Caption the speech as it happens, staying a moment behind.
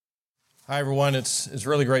Hi, everyone. It's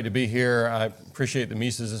really great to be here. I appreciate the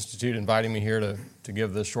Mises Institute inviting me here to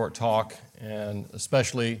give this short talk, and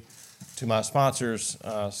especially to my sponsors,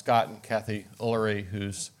 Scott and Kathy Ullery,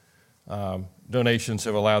 whose donations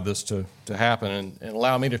have allowed this to happen and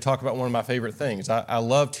allow me to talk about one of my favorite things. I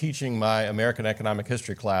love teaching my American Economic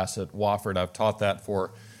History class at Wofford. I've taught that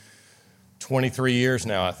for 23 years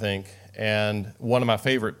now, I think, and one of my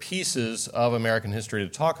favorite pieces of American history to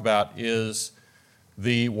talk about is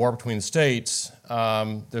the war between the states.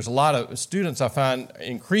 There's a lot of students I find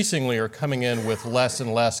increasingly are coming in with less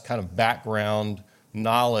and less kind of background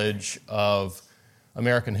knowledge of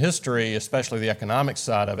American history, especially the economic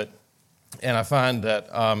side of it. And I find that,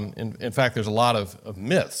 in fact, there's a lot of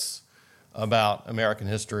myths about American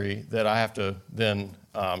history that I have to then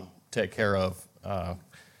take care of.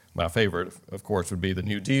 My favorite, of course, would be the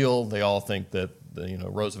New Deal. They all think that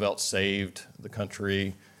Roosevelt saved the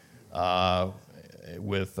country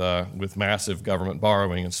with massive government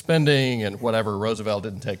borrowing and spending, and whatever Roosevelt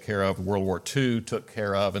didn't take care of, World War II took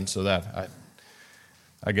care of, and so that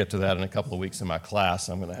I get to that in a couple of weeks in my class.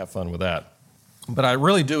 I'm going to have fun with that. But I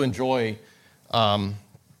really do enjoy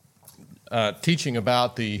teaching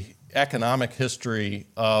about the economic history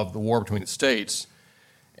of the war between the states.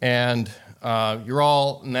 And you're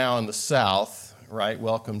all now in the South, right?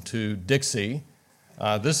 Welcome to Dixie.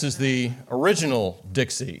 This is the original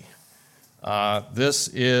Dixie. This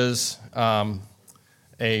is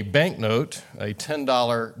a banknote, a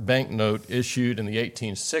 $10 banknote issued in the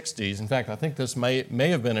 1860s. In fact, I think this may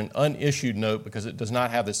have been an unissued note because it does not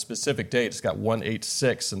have the specific date. It's got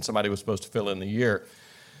 186, and somebody was supposed to fill in the year.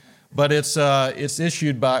 But it's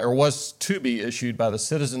issued by, or was to be issued by, the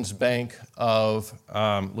Citizens Bank of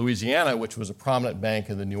Louisiana, which was a prominent bank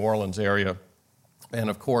in the New Orleans area. And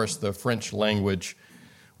of course, the French language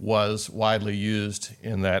was widely used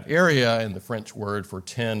in that area, and the French word for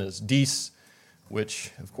 10 is dix, which,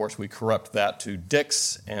 of course, we corrupt that to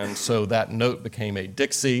dix, and so that note became a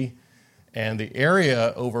Dixie, and the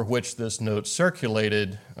area over which this note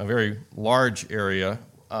circulated, a very large area,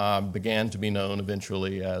 began to be known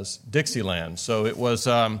eventually as Dixieland. So it was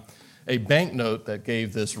a banknote that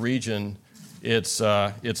gave this region its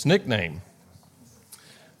nickname.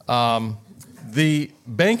 The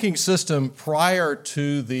banking system prior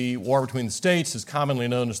to the war between the states is commonly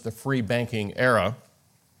known as the free banking era.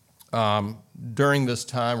 During this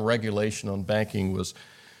time, regulation on banking was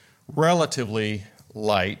relatively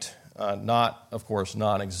light, not, of course,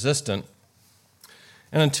 non-existent.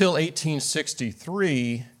 And until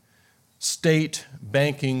 1863, state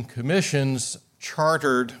banking commissions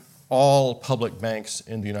chartered all public banks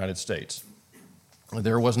in the United States.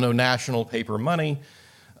 There was no national paper money.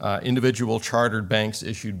 Individual chartered banks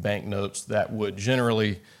issued banknotes that would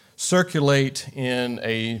generally circulate in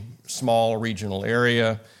a small regional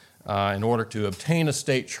area. In order to obtain a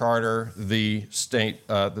state charter, the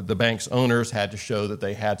bank's owners had to show that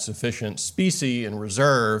they had sufficient specie in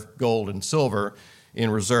reserve, gold and silver, in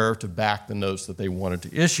reserve to back the notes that they wanted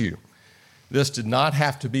to issue. This did not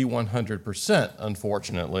have to be 100%,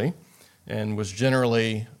 unfortunately, and was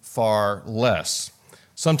generally far less.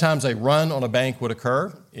 Sometimes a run on a bank would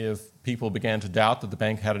occur if people began to doubt that the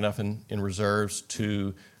bank had enough in reserves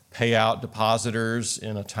to pay out depositors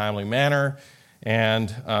in a timely manner,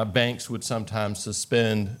 and banks would sometimes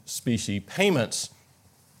suspend specie payments.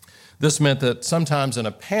 This meant that sometimes in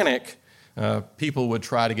a panic, people would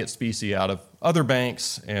try to get specie out of other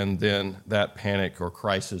banks, and then that panic or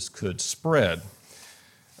crisis could spread.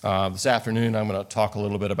 This afternoon, I'm going to talk a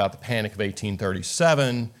little bit about the Panic of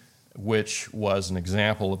 1837, which was an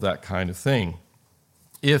example of that kind of thing.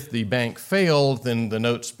 If the bank failed, then the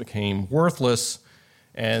notes became worthless,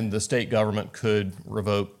 and the state government could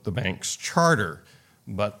revoke the bank's charter.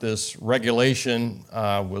 But this regulation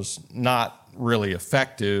was not really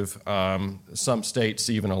effective. Some states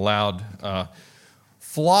even allowed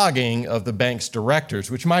flogging of the bank's directors,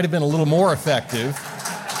 which might have been a little more effective.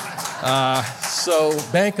 So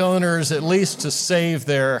bank owners, at least to save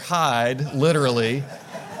their hide, literally,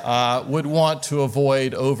 would want to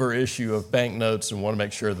avoid overissue of banknotes and want to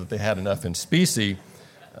make sure that they had enough in specie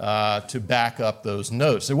to back up those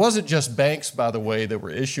notes. It wasn't just banks, by the way, that were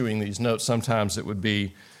issuing these notes. Sometimes it would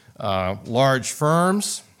be large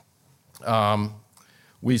firms.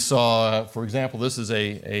 We saw, for example, this is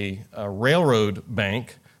a railroad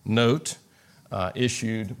bank note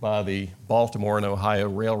issued by the Baltimore and Ohio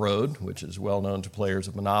Railroad, which is well known to players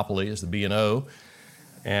of Monopoly as the B&O.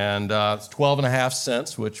 And it's 12.5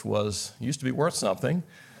 cents, which used to be worth something.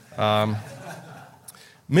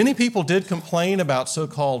 Many people did complain about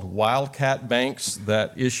so-called wildcat banks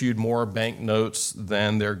that issued more banknotes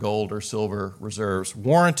than their gold or silver reserves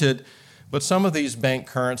warranted. But some of these bank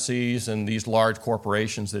currencies and these large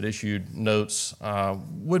corporations that issued notes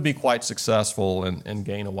would be quite successful and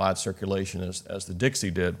gain a wide circulation as the Dixie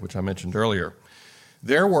did, which I mentioned earlier.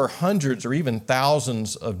 There were hundreds or even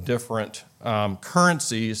thousands of different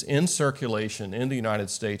currencies in circulation in the United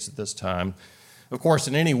States at this time. Of course,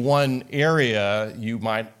 in any one area, you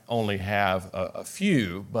might only have a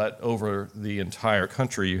few, but over the entire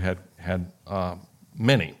country, you had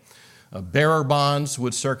many. Bearer bonds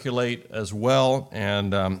would circulate as well,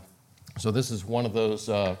 and so this is one of those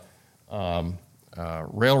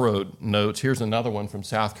railroad notes. Here's another one from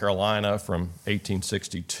South Carolina from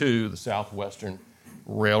 1862, the Southwestern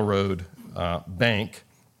Railroad Bank.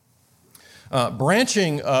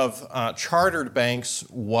 Branching of chartered banks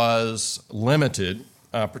was limited,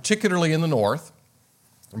 particularly in the North.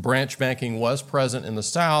 Branch banking was present in the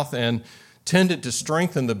South and tended to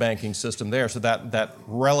strengthen the banking system there, so that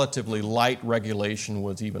relatively light regulation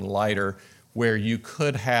was even lighter, where you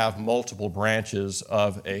could have multiple branches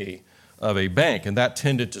of a bank, and that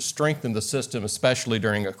tended to strengthen the system, especially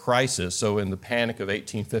during a crisis. So in the Panic of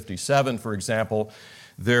 1857, for example,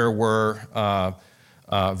 there were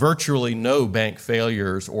virtually no bank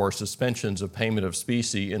failures or suspensions of payment of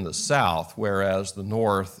specie in the South, whereas the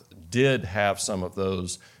North did have some of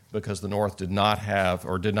those because the North did not have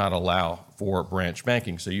or did not allow for branch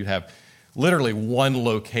banking. So you have literally one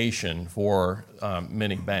location for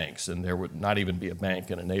many banks, and there would not even be a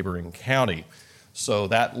bank in a neighboring county. So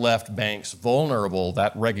that left banks vulnerable.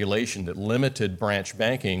 That regulation that limited branch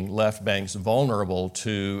banking left banks vulnerable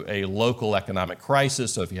to a local economic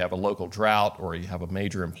crisis. So if you have a local drought or you have a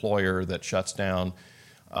major employer that shuts down,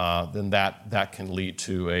 then that can lead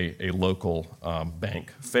to a local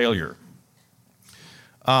bank failure.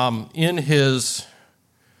 In his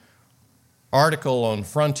article on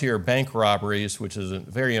frontier bank robberies, which is a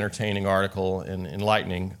very entertaining article and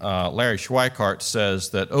enlightening, Larry Schweikart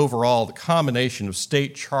says that overall the combination of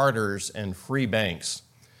state charters and free banks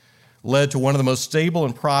led to one of the most stable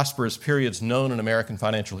and prosperous periods known in American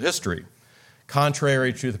financial history.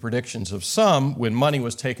 Contrary to the predictions of some, when money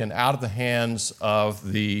was taken out of the hands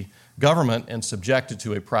of the government and subjected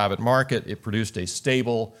to a private market, it produced a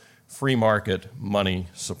stable, free market money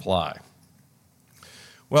supply.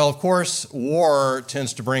 Well, of course, war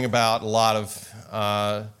tends to bring about a lot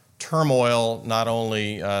of turmoil, not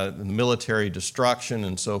only military destruction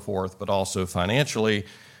and so forth, but also financially.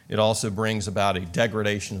 It also brings about a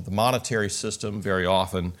degradation of the monetary system very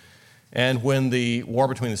often. And when the war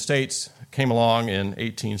between the states came along in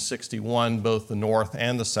 1861, both the North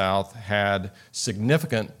and the South had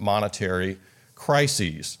significant monetary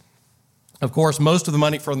crises. Of course, most of the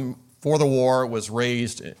money for the war was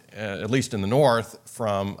raised, at least in the North,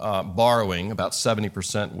 from borrowing. About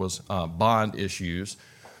 70% was bond issues.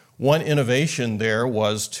 One innovation there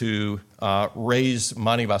was to raise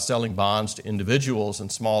money by selling bonds to individuals in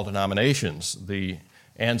small denominations, the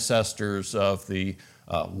ancestors of the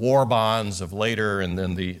war bonds of later and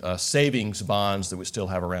then the savings bonds that we still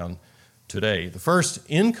have around today. The first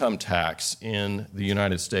income tax in the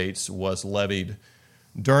United States was levied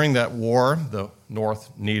during that war. The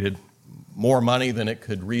North needed more money than it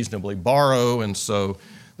could reasonably borrow, and so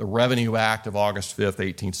the Revenue Act of August 5th,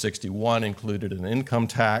 1861 included an income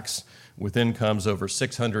tax with incomes over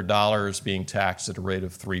 $600 being taxed at a rate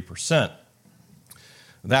of 3%.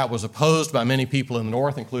 That was opposed by many people in the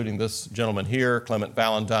North, including this gentleman here, Clement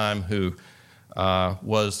Valentine, who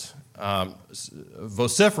was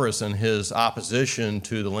vociferous in his opposition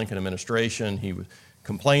to the Lincoln administration. He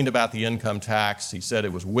complained about the income tax. He said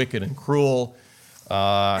it was wicked and cruel.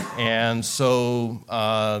 And so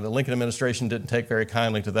the Lincoln administration didn't take very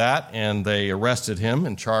kindly to that, and they arrested him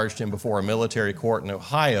and charged him before a military court in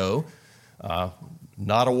Ohio.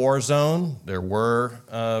 Not a war zone. There were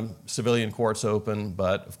civilian courts open,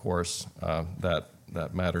 but of course that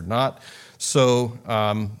mattered not. So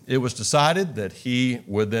it was decided that he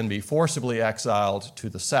would then be forcibly exiled to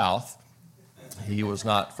the South. He was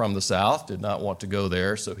not from the South, did not want to go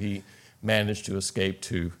there, so he managed to escape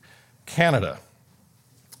to Canada.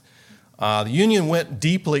 The Union went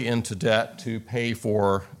deeply into debt to pay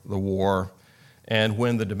for the war, and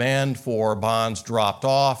when the demand for bonds dropped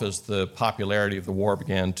off as the popularity of the war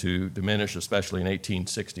began to diminish, especially in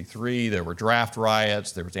 1863, there were draft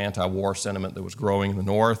riots, there was anti-war sentiment that was growing in the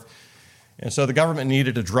North, and so the government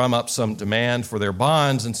needed to drum up some demand for their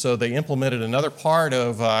bonds, and so they implemented another part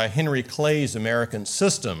of Henry Clay's American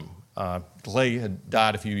system. Clay had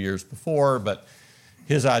died a few years before, but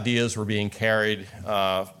his ideas were being carried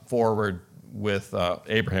forward with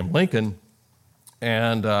Abraham Lincoln.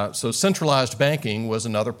 And so centralized banking was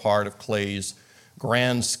another part of Clay's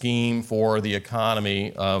grand scheme for the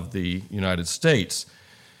economy of the United States.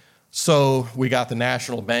 So we got the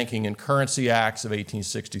National Banking and Currency Acts of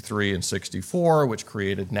 1863 and 64, which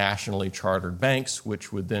created nationally chartered banks,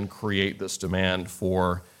 which would then create this demand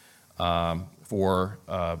for government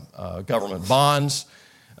bonds.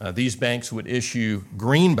 These banks would issue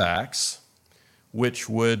greenbacks, which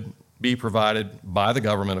would be provided by the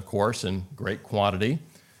government, of course, in great quantity.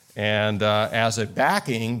 And as a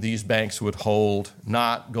backing, these banks would hold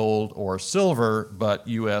not gold or silver, but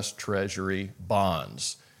U.S. Treasury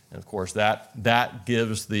bonds. And of course, that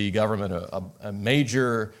gives the government a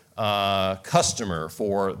major customer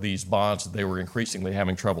for these bonds that they were increasingly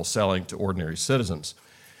having trouble selling to ordinary citizens.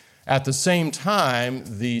 At the same time,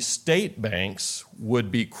 the state banks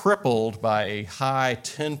would be crippled by a high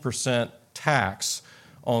 10% tax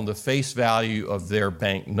on the face value of their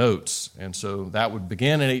bank notes. And so that would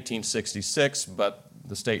begin in 1866, but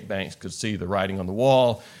the state banks could see the writing on the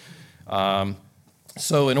wall.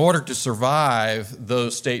 So in order to survive,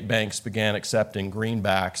 those state banks began accepting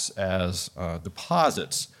greenbacks as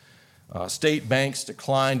deposits. State banks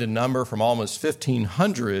declined in number from almost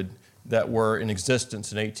 1,500 that were in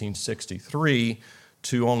existence in 1863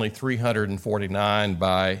 to only 349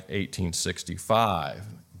 by 1865.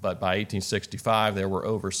 But by 1865, there were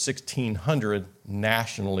over 1,600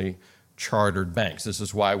 nationally chartered banks. This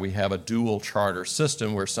is why we have a dual charter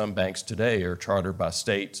system where some banks today are chartered by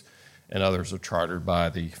states and others are chartered by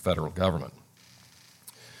the federal government.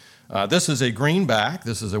 This is a greenback.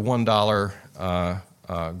 This is a $1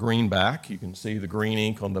 greenback. You can see the green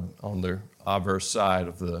ink on the obverse side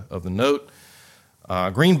of the note.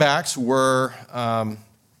 Greenbacks were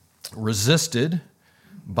resisted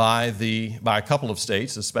by a couple of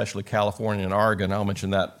states, especially California and Oregon. I'll mention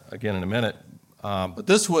that again in a minute. But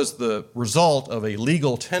this was the result of a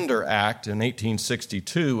legal tender act in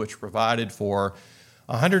 1862, which provided for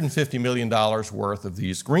 $150 million worth of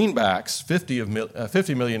these greenbacks,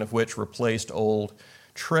 50 million of which replaced old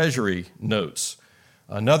Treasury notes.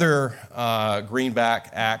 Another Greenback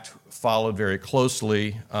Act followed very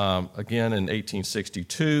closely, again in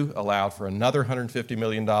 1862, allowed for another $150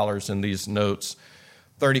 million in these notes,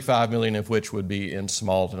 35 million of which would be in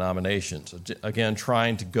small denominations. Again,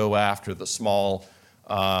 trying to go after the small,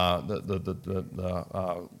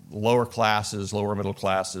 lower classes, lower middle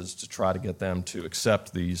classes, to try to get them to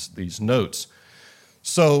accept these notes.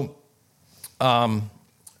 So greenbacks,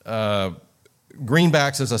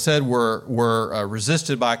 as I said, were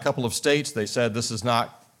resisted by a couple of states. They said this is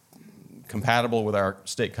not compatible with our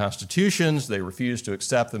state constitutions. They refused to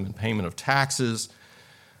accept them in payment of taxes.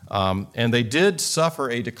 And they did suffer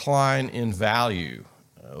a decline in value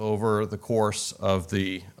over the course of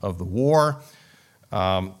the war.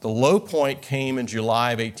 The low point came in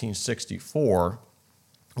July of 1864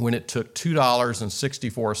 when it took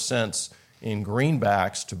 $2.64 in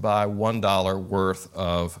greenbacks to buy $1 worth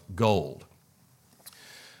of gold.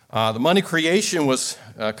 The money creation was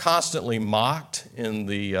constantly mocked in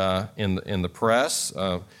the press.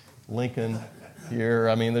 Lincoln here,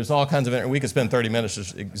 I mean, there's all kinds of, we could spend 30 minutes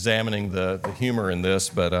just examining the humor in this,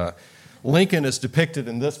 but Lincoln is depicted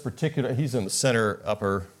in this particular, he's in the center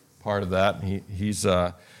upper part of that. He's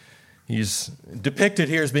depicted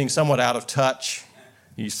here as being somewhat out of touch.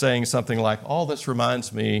 He's saying something like, all this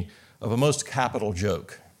reminds me of a most capital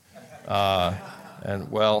joke.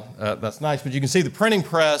 And well, that's nice, but you can see the printing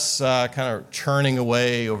press kind of churning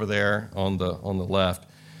away over there on the left.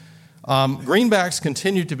 Greenbacks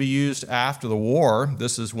continued to be used after the war.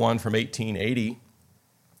 This is one from 1880.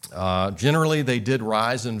 Generally, they did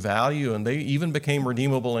rise in value, and they even became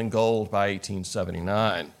redeemable in gold by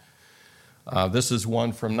 1879. This is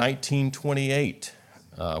one from 1928,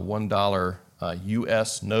 $1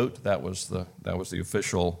 U.S. note. That was the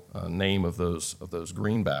official name of those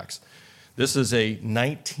greenbacks. This is a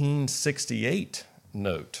 1968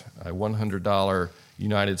 note, a $100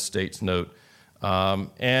 United States note.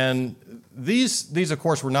 And these, of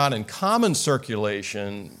course, were not in common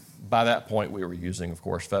circulation. By that point, we were using, of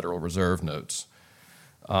course, Federal Reserve notes.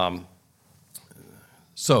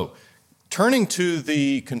 So, turning to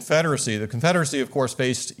the Confederacy, of course,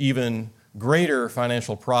 faced even greater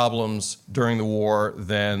financial problems during the war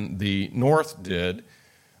than the North did.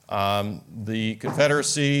 The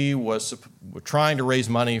Confederacy was trying to raise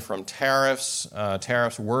money from tariffs.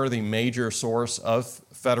 Tariffs were the major source of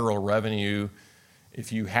federal revenue.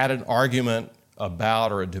 If you had an argument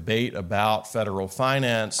about or a debate about federal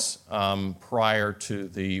finance prior to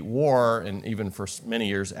the war, and even for many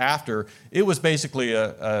years after, it was basically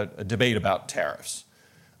a debate about tariffs.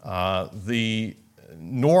 The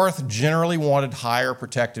North generally wanted higher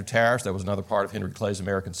protective tariffs. That was another part of Henry Clay's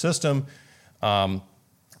American system.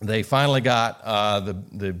 They finally got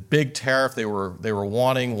the big tariff they were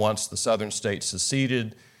wanting once the southern states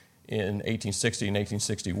seceded in 1860 and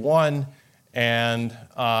 1861, and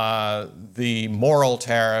the Morrill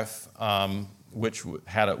tariff, which was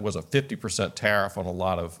a 50% tariff on a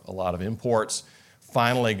lot of imports,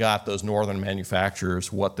 finally got those northern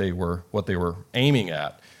manufacturers what they were aiming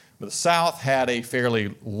at. But the South had a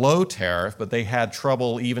fairly low tariff, but they had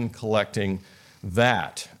trouble even collecting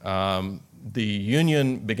that. The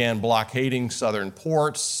Union began blockading southern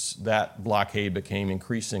ports. That blockade became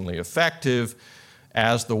increasingly effective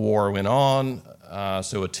as the war went on.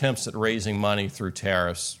 So attempts at raising money through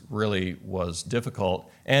tariffs really was difficult.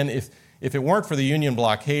 And if it weren't for the Union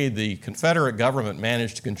blockade, the Confederate government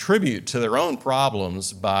managed to contribute to their own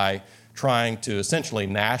problems by trying to essentially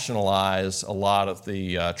nationalize a lot of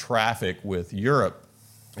the traffic with Europe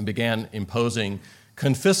and began imposing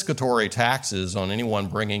confiscatory taxes on anyone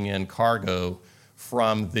bringing in cargo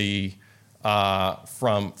from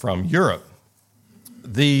Europe.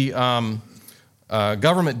 The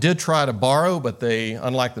government did try to borrow, but they,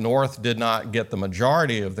 unlike the North, did not get the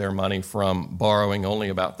majority of their money from borrowing, only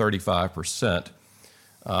about 35%.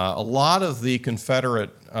 A lot of the Confederate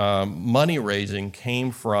money raising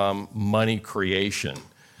came from money creation.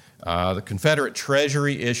 The Confederate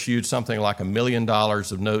Treasury issued something like $1 million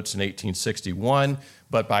of notes in 1861,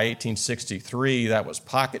 but by 1863, that was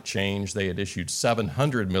pocket change. They had issued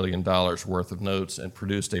 $700 million worth of notes and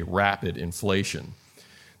produced a rapid inflation.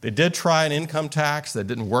 They did try an income tax that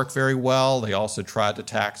didn't work very well. They also tried to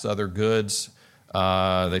tax other goods.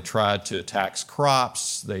 They tried to tax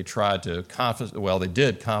crops. They tried to they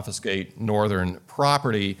did confiscate northern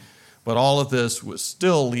property, but all of this was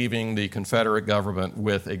still leaving the Confederate government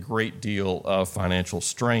with a great deal of financial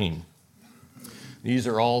strain. These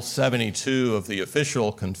are all 72 of the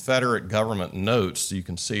official Confederate government notes. You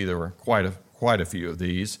can see there were quite a few of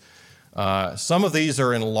these. Some of these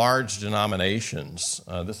are in large denominations.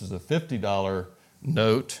 This is a $50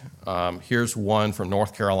 note. Here's one from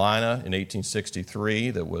North Carolina in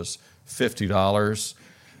 1863 that was $50.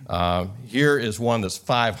 Here is one that's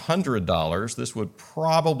 $500. This would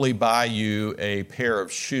probably buy you a pair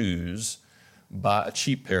of shoes, a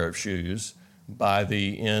cheap pair of shoes, by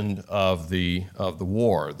the end of the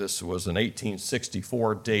war. This was an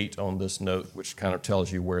 1864 date on this note, which kind of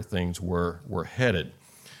tells you where things were headed.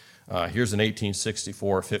 Here's an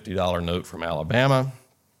 1864 $50 note from Alabama.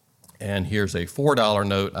 And here's a $4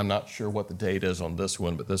 note. I'm not sure what the date is on this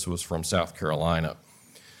one, but this was from South Carolina.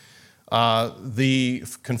 The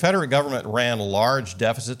Confederate government ran large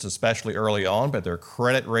deficits, especially early on, but their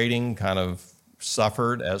credit rating kind of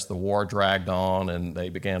suffered as the war dragged on and they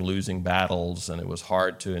began losing battles, and it was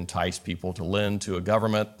hard to entice people to lend to a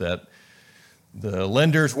government that the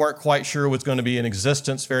lenders weren't quite sure was going to be in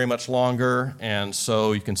existence very much longer. And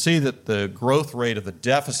so you can see that the growth rate of the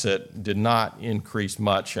deficit did not increase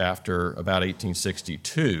much after about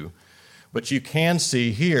 1862. But you can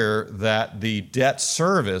see here that the debt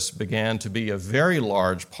service began to be a very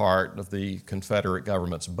large part of the Confederate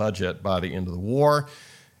government's budget by the end of the war,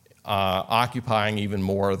 occupying even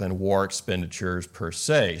more than war expenditures per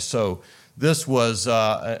se. So this was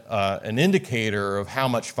an indicator of how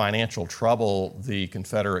much financial trouble the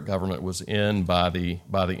Confederate government was in by the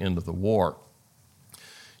end of the war.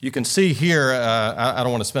 You can see here, I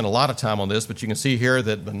don't want to spend a lot of time on this, but you can see here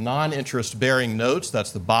that the non-interest-bearing notes,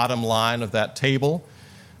 that's the bottom line of that table,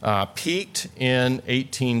 peaked in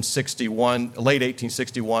 1861, late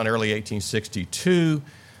 1861, early 1862,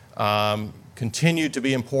 continued to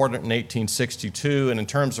be important in 1862, and in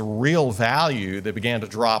terms of real value, they began to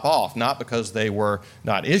drop off, not because they were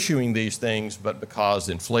not issuing these things, but because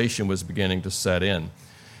inflation was beginning to set in.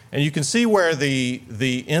 And you can see where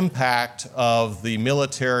the impact of the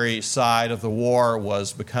military side of the war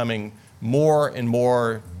was becoming more and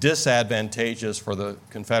more disadvantageous for the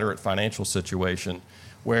Confederate financial situation,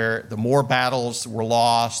 where the more battles were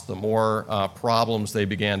lost, the more problems they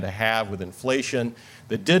began to have with inflation.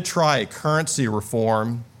 They did try a currency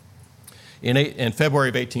reform in February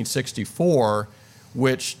of 1864,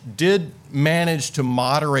 which did manage to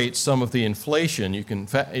moderate some of the inflation. You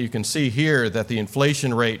can see here that the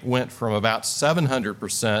inflation rate went from about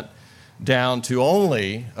 700% down to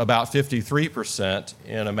only about 53%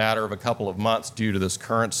 in a matter of a couple of months due to this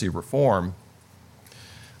currency reform.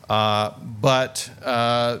 But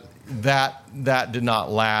that did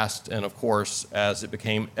not last, and of course, as it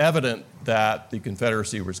became evident that the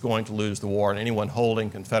Confederacy was going to lose the war and anyone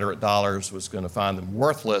holding Confederate dollars was going to find them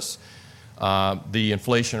worthless, the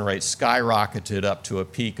inflation rate skyrocketed up to a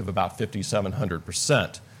peak of about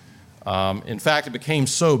 5,700%. In fact, it became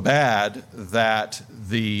so bad that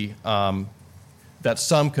the that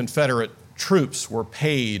some Confederate troops were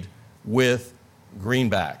paid with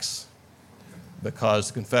greenbacks because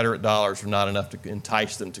the Confederate dollars were not enough to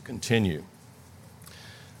entice them to continue.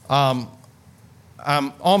 I'm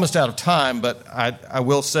almost out of time, but I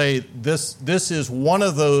will say this is one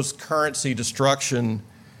of those currency destruction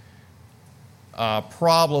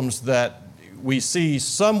problems that we see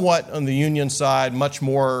somewhat on the Union side, much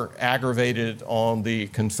more aggravated on the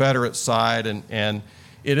Confederate side, and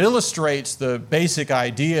it illustrates the basic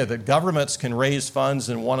idea that governments can raise funds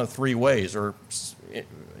in one of three ways, or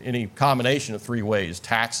any combination of three ways: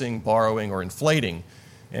 taxing, borrowing, or inflating.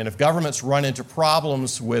 And if governments run into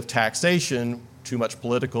problems with taxation, too much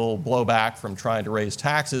political blowback from trying to raise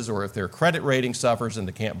taxes, or if their credit rating suffers and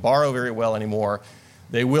they can't borrow very well anymore,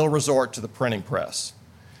 they will resort to the printing press.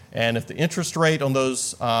 And if the interest rate on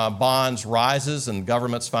those bonds rises and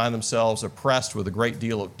governments find themselves oppressed with a great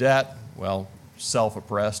deal of debt, well,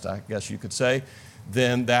 self-oppressed, I guess you could say,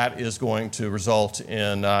 then that is going to result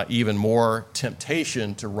in even more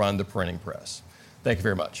temptation to run the printing press. Thank you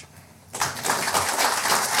very much.